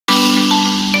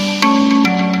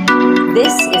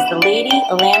This is the Lady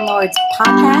Landlords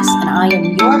Podcast, and I am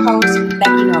your host,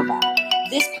 Becky Nova.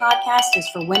 This podcast is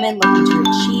for women looking to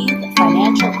achieve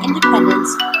financial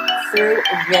independence through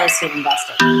real estate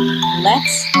investing.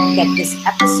 Let's get this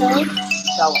episode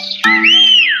going.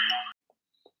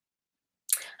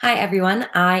 Hi, everyone.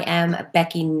 I am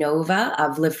Becky Nova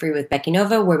of Live Free with Becky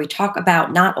Nova, where we talk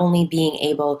about not only being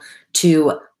able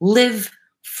to live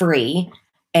free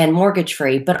and mortgage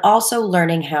free, but also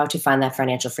learning how to find that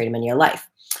financial freedom in your life.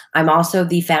 I'm also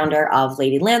the founder of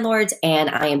Lady Landlords, and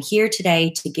I am here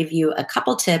today to give you a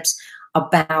couple tips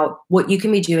about what you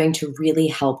can be doing to really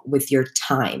help with your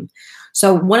time.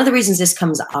 So one of the reasons this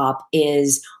comes up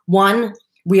is, one,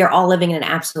 we are all living in an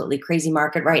absolutely crazy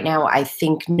market right now. I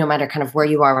think no matter kind of where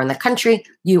you are in the country,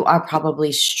 you are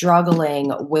probably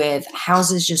struggling with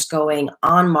houses just going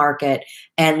on market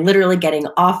and literally getting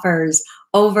offers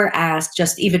over ask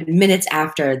just even minutes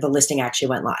after the listing actually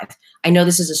went live. I know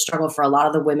this is a struggle for a lot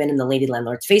of the women in the Lady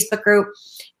Landlords Facebook group,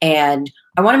 and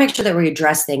I want to make sure that we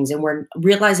address things and we're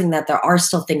realizing that there are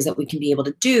still things that we can be able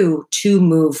to do to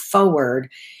move forward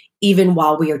even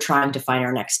while we are trying to find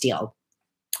our next deal.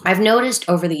 I've noticed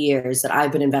over the years that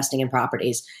I've been investing in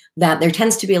properties that there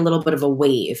tends to be a little bit of a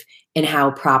wave in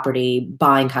how property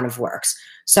buying kind of works.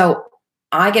 So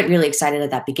I get really excited at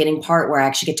that beginning part where I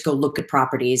actually get to go look at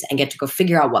properties and get to go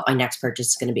figure out what my next purchase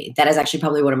is going to be. That is actually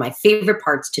probably one of my favorite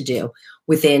parts to do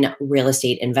within real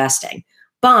estate investing.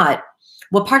 But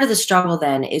what part of the struggle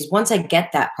then is once I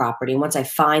get that property, once I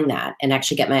find that and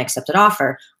actually get my accepted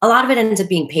offer, a lot of it ends up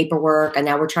being paperwork. And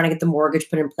now we're trying to get the mortgage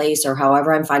put in place or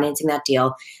however I'm financing that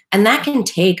deal. And that can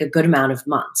take a good amount of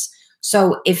months.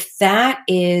 So if that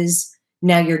is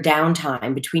now your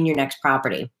downtime between your next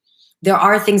property, there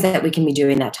are things that we can be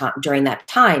doing that time during that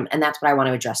time, and that's what I want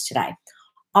to address today.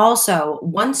 Also,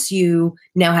 once you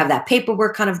now have that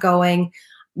paperwork kind of going,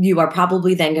 you are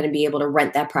probably then going to be able to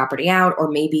rent that property out, or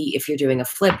maybe if you're doing a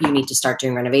flip, you need to start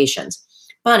doing renovations.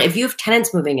 But if you have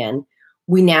tenants moving in,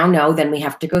 we now know then we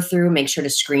have to go through, make sure to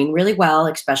screen really well,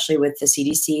 especially with the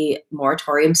CDC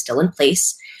moratorium still in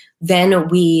place. Then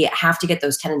we have to get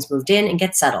those tenants moved in and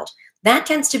get settled. That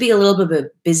tends to be a little bit of a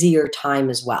busier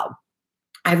time as well.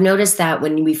 I've noticed that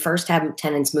when we first have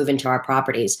tenants move into our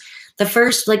properties, the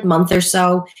first month or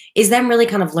so is them really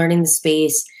kind of learning the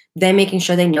space, then making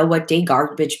sure they know what day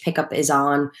garbage pickup is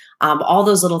on, all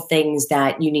those little things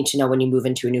that you need to know when you move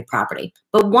into a new property.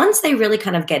 But once they really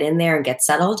kind of get in there and get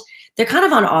settled, they're kind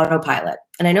of on autopilot.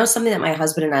 And I know something that my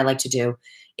husband and I like to do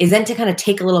is then to kind of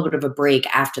take a little bit of a break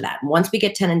after that. Once we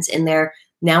get tenants in there,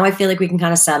 now I feel like we can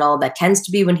kind of settle. That tends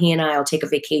to be when he and I will take a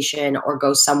vacation or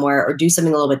go somewhere or do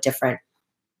something a little bit different.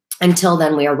 Until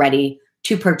then, we are ready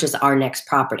to purchase our next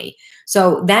property.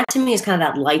 So that to me is kind of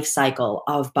that life cycle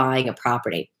of buying a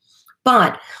property.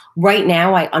 But right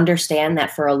now, I understand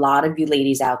that for a lot of you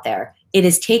ladies out there, it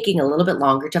is taking a little bit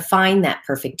longer to find that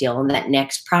perfect deal and that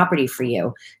next property for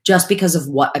you, just because of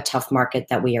what a tough market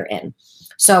that we are in.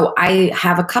 So I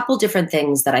have a couple different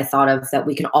things that I thought of that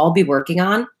we can all be working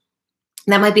on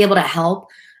that might be able to help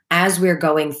as we're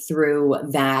going through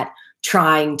that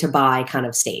trying to buy kind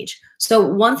of stage. So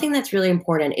one thing that's really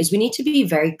important is we need to be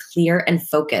very clear and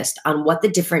focused on what the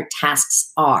different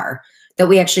tasks are that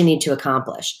we actually need to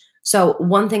accomplish. So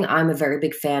one thing I'm a very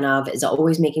big fan of is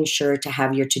always making sure to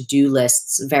have your to-do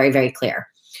lists very, very clear.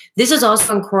 This is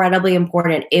also incredibly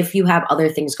important if you have other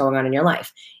things going on in your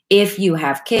life. If you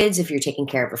have kids, if you're taking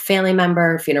care of a family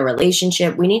member, if you're in a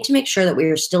relationship, we need to make sure that we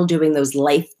are still doing those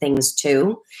life things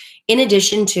too. In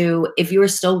addition to, if you are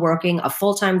still working a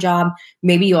full-time job,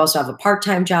 maybe you also have a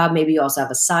part-time job, maybe you also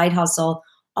have a side hustle.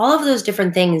 All of those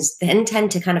different things then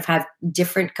tend to kind of have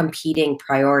different competing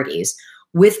priorities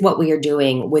with what we are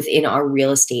doing within our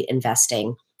real estate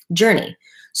investing journey.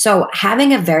 So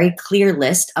having a very clear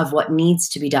list of what needs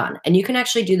to be done, and you can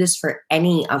actually do this for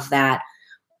any of that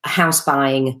house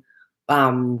buying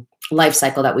life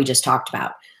cycle that we just talked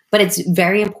about. But it's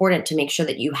very important to make sure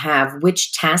that you have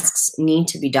which tasks need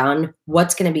to be done,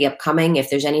 what's going to be upcoming, if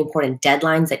there's any important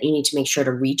deadlines that you need to make sure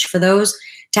to reach for those,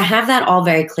 to have that all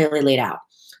very clearly laid out.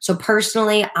 So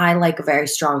personally, I like a very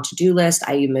strong to-do list.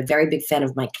 I am a very big fan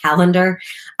of my calendar.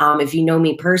 If you know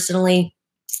me personally,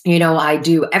 you know I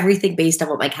do everything based on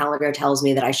what my calendar tells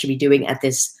me that I should be doing at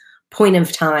this point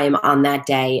of time on that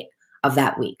day of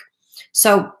that week.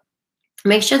 So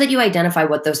make sure that you identify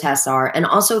what those tasks are, and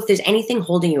also if there's anything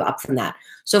holding you up from that.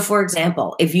 So for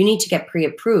example, if you need to get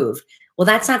pre-approved, well,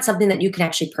 that's not something that you can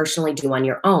actually personally do on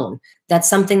your own. That's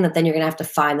something that then you're going to have to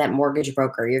find that mortgage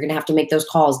broker. You're going to have to make those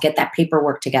calls, get that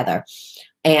paperwork together,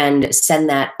 and send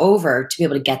that over to be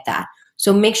able to get that.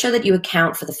 So make sure that you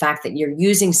account for the fact that you're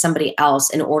using somebody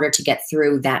else in order to get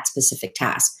through that specific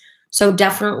task. So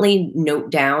definitely note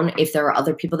down if there are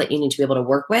other people that you need to be able to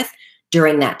work with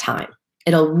during that time.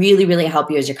 It'll really, really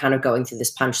help you as you're kind of going through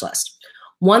this punch list.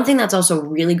 One thing that's also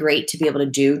really great to be able to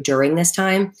do during this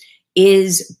time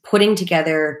is putting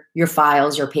together your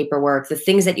files, your paperwork, the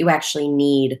things that you actually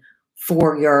need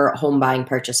for your home buying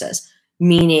purchases.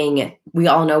 Meaning, we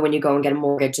all know when you go and get a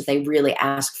mortgage that they really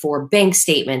ask for bank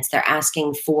statements. They're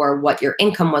asking for what your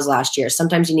income was last year.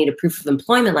 Sometimes you need a proof of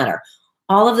employment letter.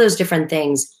 All of those different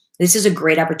things. This is a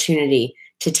great opportunity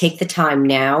to take the time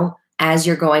now as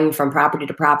you're going from property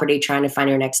to property, trying to find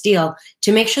your next deal,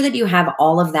 to make sure that you have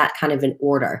all of that kind of in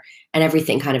order and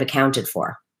everything kind of accounted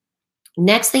for.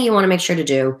 Next thing you want to make sure to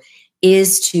do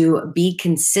is to be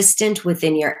consistent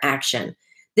within your action.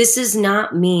 This does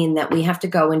not mean that we have to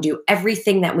go and do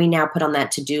everything that we now put on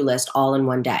that to-do list all in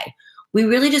one day. We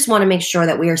really just want to make sure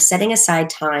that we are setting aside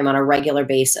time on a regular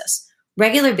basis.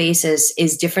 Regular basis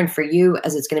is different for you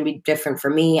as it's going to be different for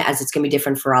me, as it's going to be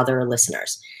different for other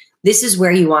listeners. This is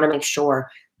where you want to make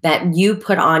sure that you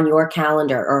put on your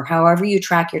calendar or however you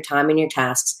track your time and your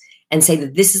tasks and say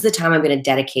that this is the time I'm going to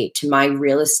dedicate to my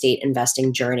real estate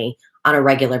investing journey on a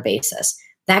regular basis.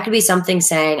 That could be something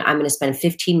saying I'm going to spend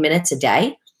 15 minutes a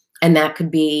day. And that could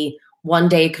be one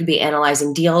day it could be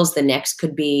analyzing deals. The next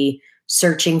could be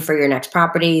searching for your next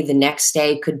property. The next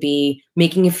day could be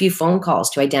making a few phone calls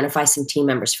to identify some team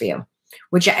members for you.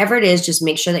 Whichever it is, just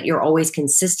make sure that you're always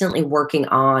consistently working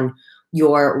on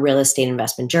your real estate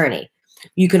investment journey.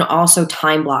 You can also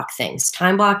time block things.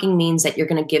 Time blocking means that you're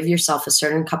going to give yourself a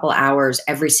certain couple hours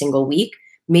every single week.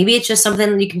 Maybe it's just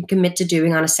something that you can commit to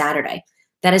doing on a Saturday.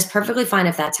 That is perfectly fine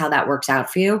if that's how that works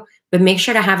out for you, but make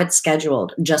sure to have it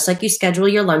scheduled, just like you schedule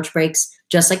your lunch breaks,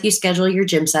 just like you schedule your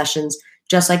gym sessions,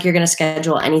 just like you're going to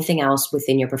schedule anything else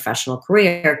within your professional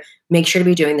career. Make sure to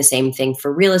be doing the same thing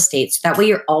for real estate. So that way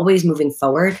you're always moving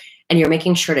forward and you're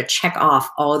making sure to check off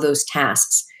all of those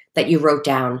tasks that you wrote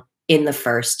down in the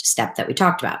first step that we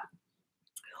talked about.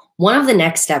 One of the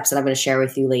next steps that I'm going to share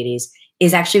with you, ladies,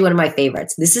 is actually one of my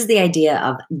favorites. This is the idea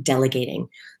of delegating.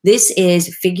 This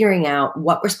is figuring out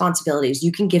what responsibilities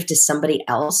you can give to somebody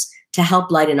else to help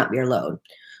lighten up your load.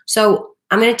 So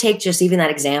I'm going to take just even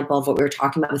that example of what we were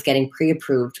talking about with getting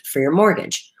pre-approved for your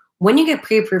mortgage. When you get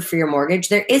pre-approved for your mortgage,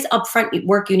 there is upfront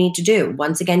work you need to do.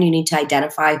 Once again, you need to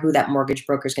identify who that mortgage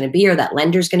broker is going to be or that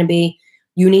lender is going to be.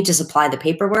 You need to supply the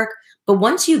paperwork. But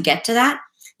once you get to that,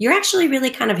 you're actually really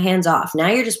kind of hands off. Now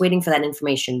you're just waiting for that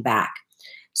information back.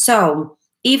 So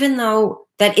even though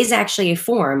that is actually a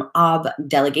form of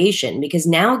delegation, because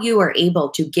now you are able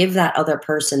to give that other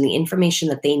person the information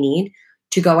that they need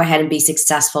to go ahead and be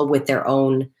successful with their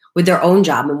own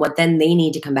job and what then they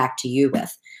need to come back to you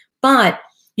with. But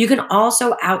you can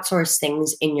also outsource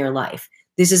things in your life.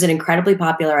 This is an incredibly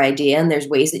popular idea, and there's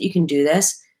ways that you can do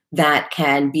this that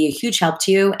can be a huge help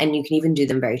to you, and you can even do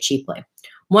them very cheaply.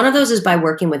 One of those is by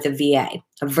working with a VA,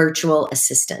 a virtual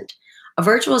assistant. A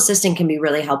virtual assistant can be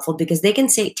really helpful because they can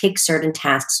take certain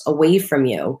tasks away from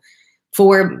you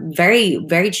for very,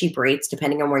 very cheap rates,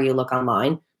 depending on where you look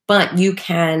online, but you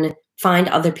can find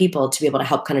other people to be able to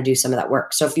help kind of do some of that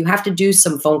work. So if you have to do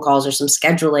some phone calls or some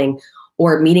scheduling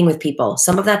or meeting with people,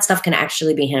 some of that stuff can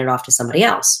actually be handed off to somebody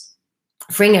else,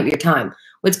 freeing up your time.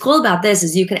 What's cool about this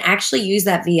is you can actually use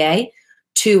that VA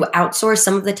to outsource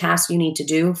some of the tasks you need to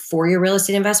do for your real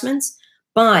estate investments,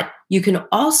 but you can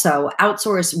also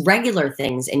outsource regular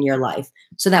things in your life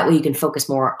so that way you can focus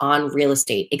more on real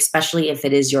estate, especially if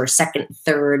it is your second,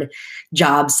 third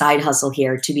job side hustle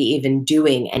here to be even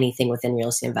doing anything within real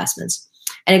estate investments.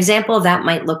 An example of that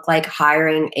might look like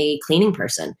hiring a cleaning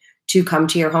person to come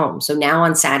to your home. So now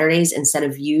on Saturdays, instead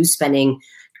of you spending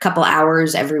a couple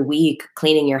hours every week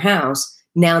cleaning your house,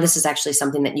 now this is actually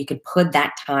something that you could put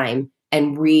that time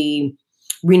and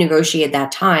renegotiate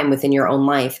that time within your own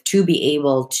life to be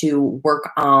able to work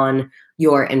on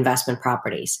your investment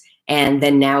properties. And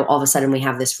then now all of a sudden we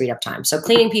have this freed up time. So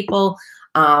cleaning people,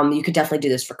 you could definitely do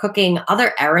this for cooking,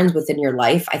 other errands within your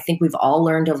life. I think we've all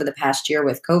learned over the past year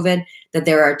with COVID that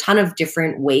there are a ton of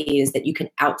different ways that you can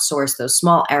outsource those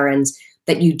small errands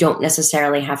that you don't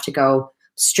necessarily have to go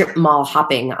strip mall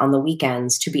hopping on the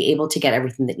weekends to be able to get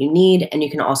everything that you need. And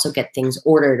you can also get things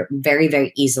ordered very,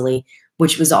 very easily,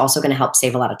 which was also going to help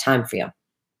save a lot of time for you.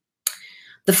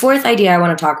 The fourth idea I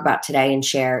want to talk about today and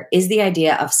share is the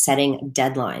idea of setting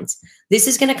deadlines. This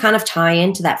is going to kind of tie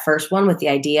into that first one with the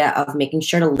idea of making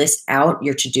sure to list out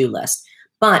your to-do list.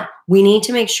 But we need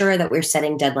to make sure that we're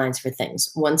setting deadlines for things.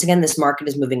 Once again, this market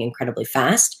is moving incredibly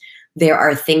fast. There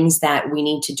are things that we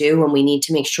need to do, and we need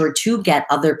to make sure to get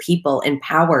other people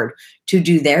empowered to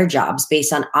do their jobs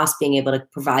based on us being able to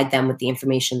provide them with the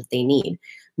information that they need.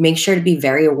 Make sure to be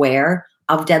very aware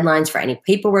of deadlines for any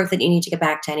paperwork that you need to get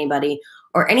back to anybody,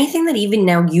 or anything that even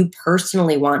now you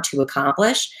personally want to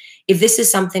accomplish. If this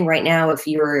is something right now, if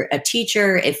you're a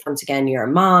teacher, if once again you're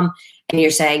a mom and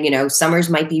you're saying, summers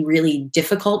might be really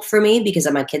difficult for me because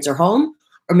my kids are home,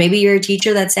 or maybe you're a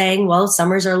teacher that's saying, well,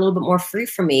 summers are a little bit more free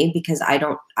for me because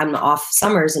I'm off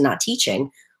summers and not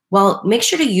teaching. Well, make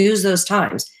sure to use those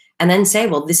times and then say,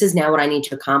 well, this is now what I need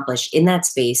to accomplish in that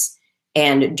space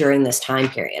and during this time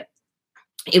period.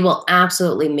 It will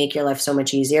absolutely make your life so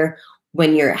much easier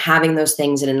when you're having those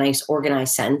things in a nice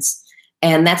organized sense.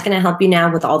 And that's going to help you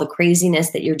now with all the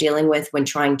craziness that you're dealing with when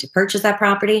trying to purchase that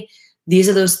property. These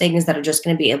are those things that are just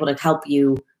going to be able to help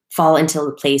you fall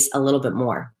into place a little bit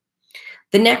more.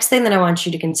 The next thing that I want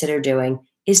you to consider doing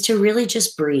is to really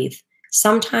just breathe.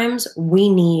 Sometimes we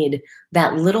need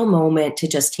that little moment to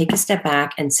just take a step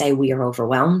back and say, we are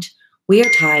overwhelmed, we are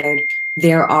tired.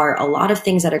 There are a lot of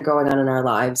things that are going on in our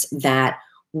lives that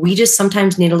we just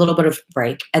sometimes need a little bit of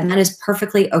break, and that is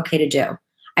perfectly okay to do.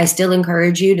 I still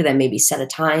encourage you to then maybe set a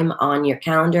time on your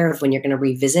calendar of when you're going to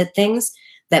revisit things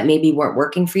that maybe weren't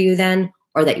working for you then,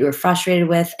 or that you were frustrated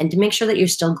with, and to make sure that you're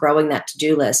still growing that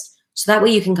to-do list. So that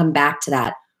way you can come back to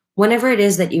that whenever it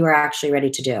is that you are actually ready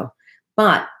to do.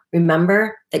 But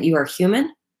remember that you are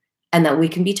human and that we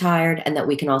can be tired and that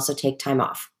we can also take time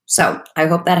off. So I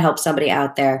hope that helps somebody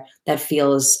out there that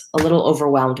feels a little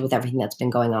overwhelmed with everything that's been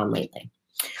going on lately.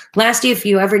 Lastly, if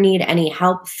you ever need any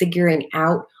help figuring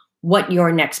out what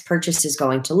your next purchase is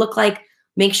going to look like,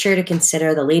 make sure to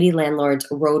consider the Lady Landlord's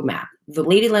Roadmap. The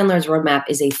Lady Landlord's Roadmap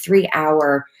is a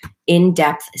 3-hour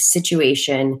in-depth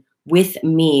situation with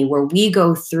me where we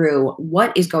go through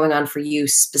what is going on for you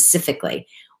specifically.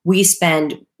 We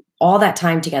spend all that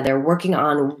time together working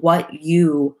on what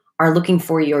you are looking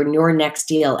for your next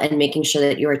deal and making sure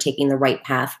that you are taking the right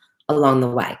path along the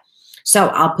way. So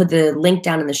I'll put the link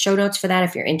down in the show notes for that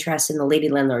if you're interested in the Lady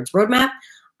Landlord's Roadmap.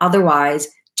 Otherwise,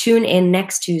 tune in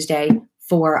next Tuesday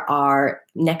for our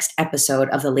next episode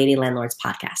of the Lady Landlords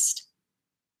podcast.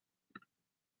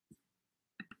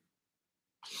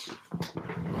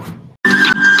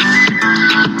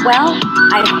 Well,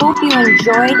 I hope you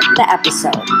enjoyed the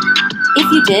episode.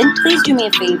 If you did, please do me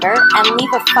a favor and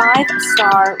leave a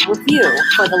 5-star review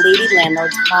for the Lady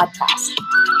Landlords podcast.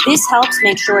 This helps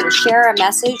make sure to share a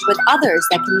message with others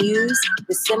that can use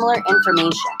the similar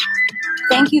information.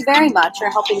 Thank you very much for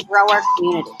helping grow our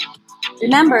community.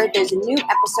 Remember, there's a new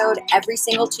episode every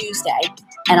single Tuesday,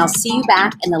 and I'll see you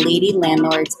back in the Lady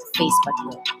Landlords Facebook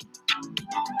group.